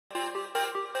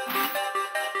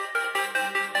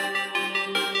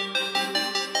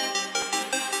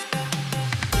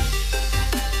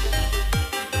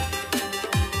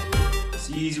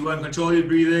you want to control your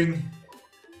breathing.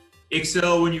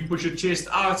 Exhale when you push your chest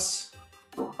out.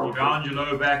 You round your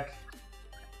lower back.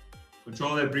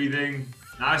 Control that breathing.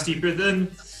 Nice deep breath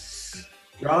in.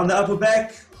 Round the upper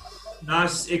back.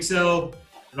 Nice exhale.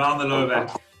 Round the lower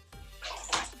back.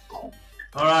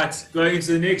 All right, going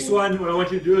into the next one. What I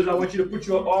want you to do is I want you to put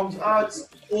your arms out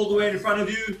all the way in front of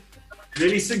you.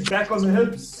 Really sink back on the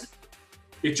hips.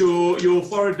 Get your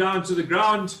forehead down to the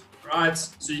ground. Right,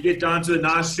 so you get down to a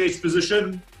nice stretch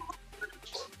position.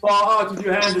 Far out with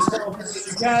your hand as far as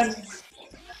you can.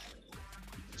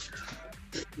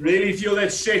 Really feel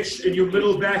that stretch in your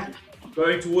middle back,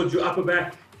 going towards your upper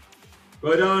back.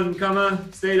 Go down,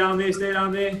 come stay down there, stay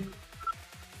down there.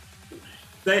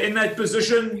 Stay in that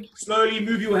position. Slowly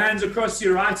move your hands across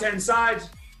your right hand side.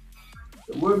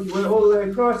 Work your way all the way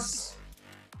across.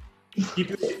 Keep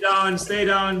your head down, stay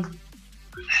down.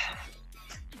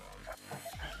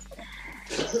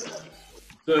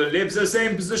 So legs are the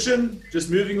same position,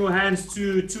 just moving your hands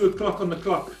to 2 o'clock on the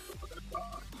clock.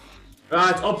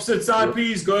 Right, opposite side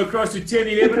please, go across to 10,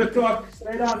 11 o'clock.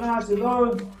 Stay down nice and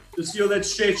low. Just feel that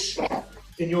stretch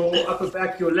in your upper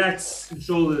back, your lats and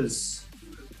shoulders.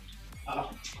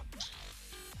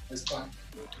 That's fine.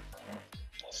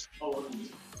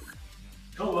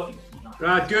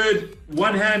 Right, good.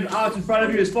 One hand out in front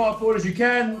of you as far forward as you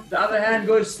can. The other hand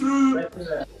goes through.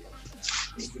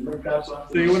 So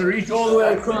you want to reach all the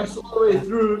way across, all the way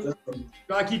through.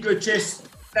 Try to keep your chest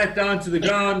flat down to the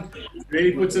ground.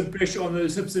 Really put some pressure on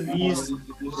those hips and knees.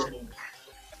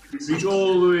 Reach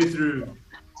all the way through.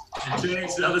 And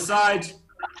change to the other side.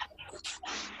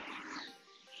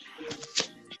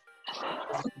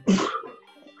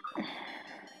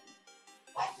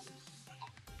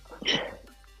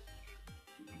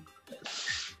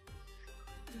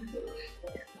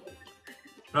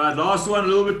 Right, last one, a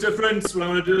little bit different. What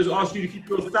I'm going to do is ask you to keep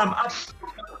your thumb up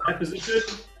in that position.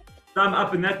 Thumb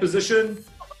up in that position.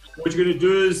 What you're going to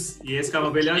do is, yes,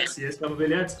 kamabeliat, yes,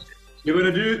 kamabeliat. You're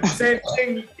going to do the same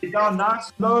thing. Get down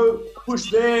nice, low, push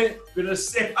there. You're going to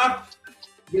step up.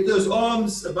 Get those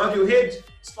arms above your head,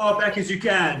 as far back as you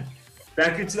can.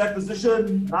 Back into that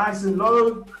position, nice and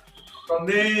low. From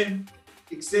there,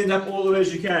 extend up all the way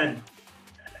as you can.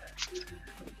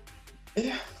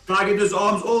 Try to get those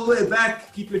arms all the way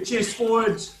back. Keep your chest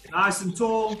forward, nice and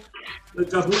tall. The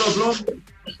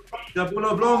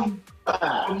Jabula Blom.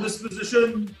 From this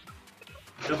position.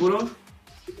 Jabula.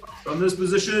 From this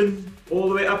position, all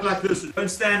the way up like this. So don't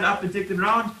stand up and take them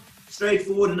round. Straight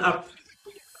forward and up.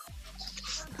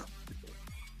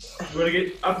 You want to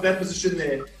get up that position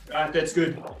there. Right, that's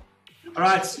good. All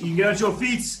right, you can get onto your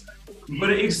feet. We're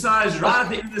going to exercise right at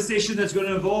the end of the session that's going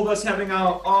to involve us having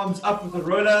our arms up with a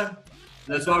roller.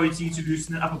 That's why we need to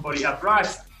loosen the upper body up. Right,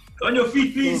 on your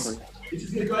feet, please. Let's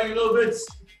just get going a little bit.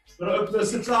 Going to open the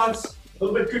hips out. A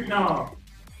little bit quick now.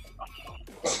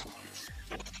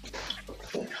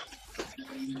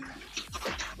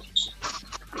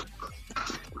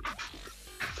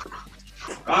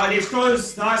 Right, let's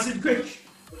close nice and quick.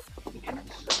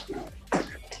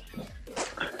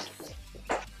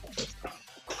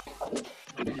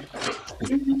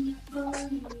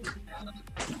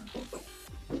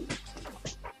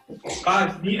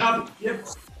 Right, knee up, yep.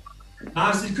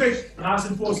 Nice and quick, nice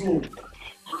and forceful.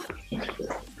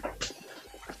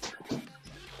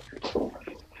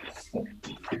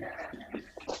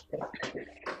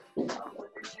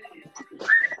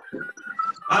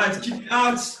 Alright, keep it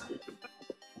out.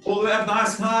 All the way up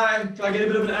nice and high. Try to get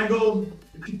a bit of an angle.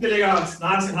 Keep the leg out,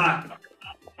 nice and high.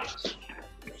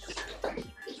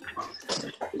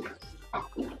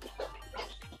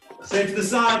 Same to the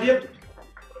side, yep.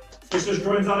 Push those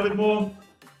groins out a bit more.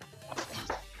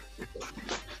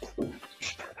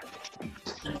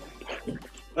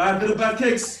 Right, bit of butt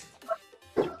kicks.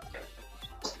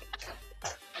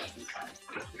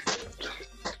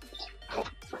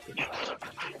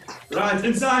 Right,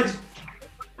 inside.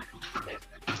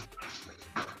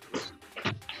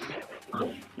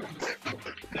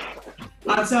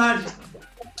 Outside.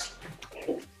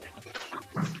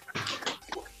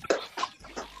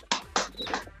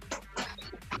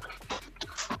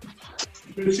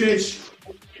 Good stretch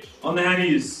on the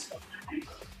handies.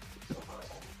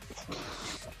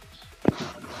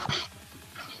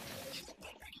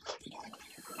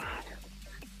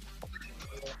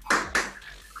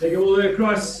 Take it all the way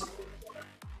across.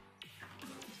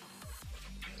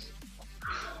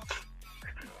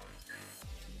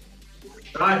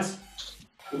 Right.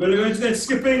 We're going to go into that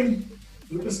skipping.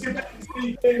 With the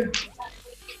skipping.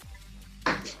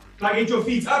 Try to get your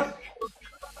feet up.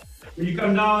 When you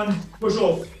come down, push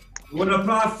off. You want to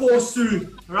apply force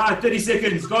to. Alright, 30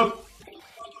 seconds. Go.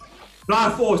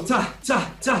 Drive forward. Ta,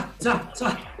 ta, ta, ta,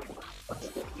 ta.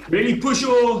 Really push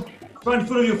your front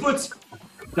foot of your foot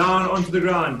down onto the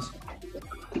ground.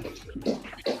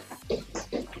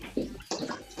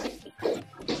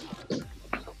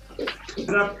 Keep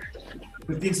it up.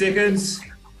 15 seconds.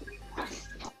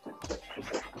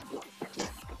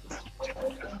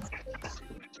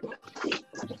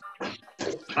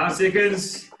 Five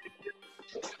seconds.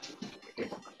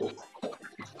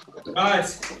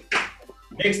 Right.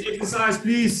 Next exercise,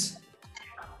 please.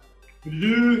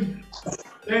 Do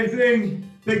same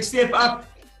thing. Big step up.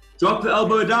 Drop the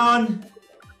elbow down.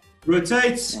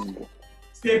 Rotate.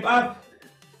 Step up.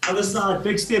 Other side.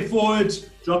 Big step forward.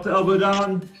 Drop the elbow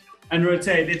down and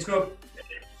rotate. Let's go.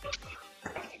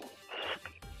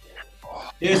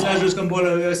 Yes, Andres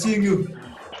Cambola, we are seeing you.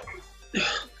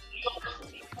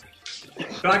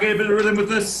 Try to get a bit of rhythm with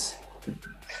this.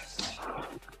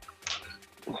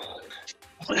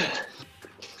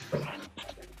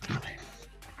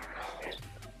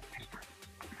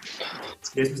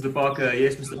 Yes, Mr. Parker.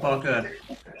 Yes, Mr. Parker.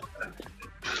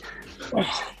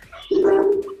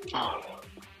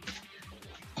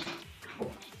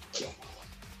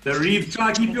 The reeve,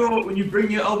 try to keep when you bring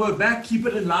your elbow back, keep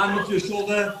it in line with your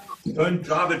shoulder. Don't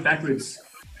drive it backwards.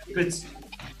 Keep it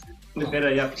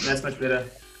better, yeah, that's much better.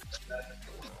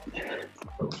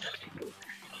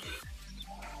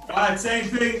 Alright, same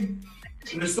thing.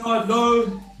 I'm gonna start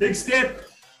low, big step,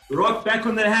 rock back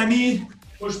on the hammy,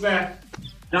 push back,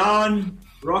 down,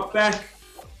 rock back,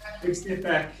 big step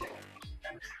back.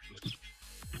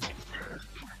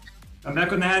 Come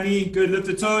back on the hammy, good, lift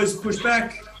the toes, push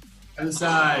back, other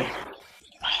side.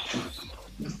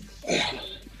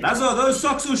 Lazo, those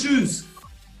socks or shoes?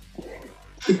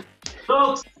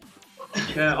 Socks.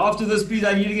 Okay, after this, please,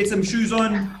 I need to get some shoes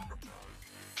on.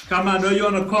 Come on, I know you're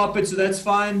on a carpet, so that's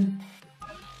fine.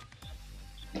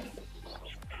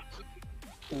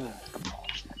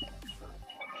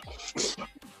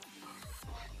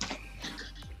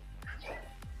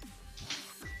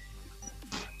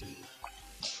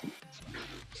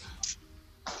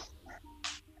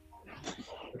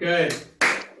 Okay,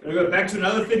 we'll go back to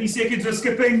another 30 seconds of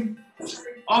skipping.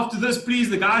 After this, please,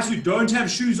 the guys who don't have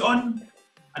shoes on,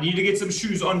 I need to get some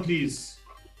shoes on, please.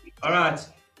 All right,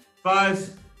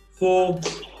 5, 4,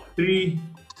 3,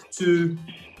 2,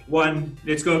 1.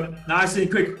 Let's go. Nice and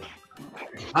quick.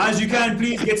 As you can,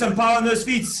 please get some power on those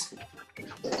feet.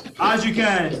 As you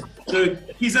can. So,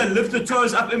 Kaizer, lift the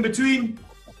toes up in between.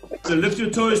 So, lift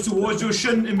your toes towards your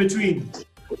shin in between.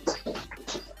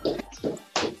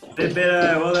 Bit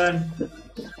better. Well done.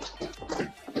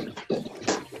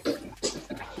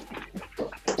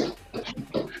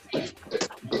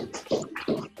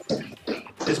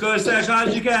 Let's go as hard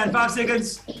as you can. 5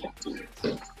 seconds.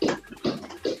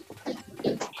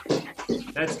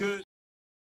 That's good.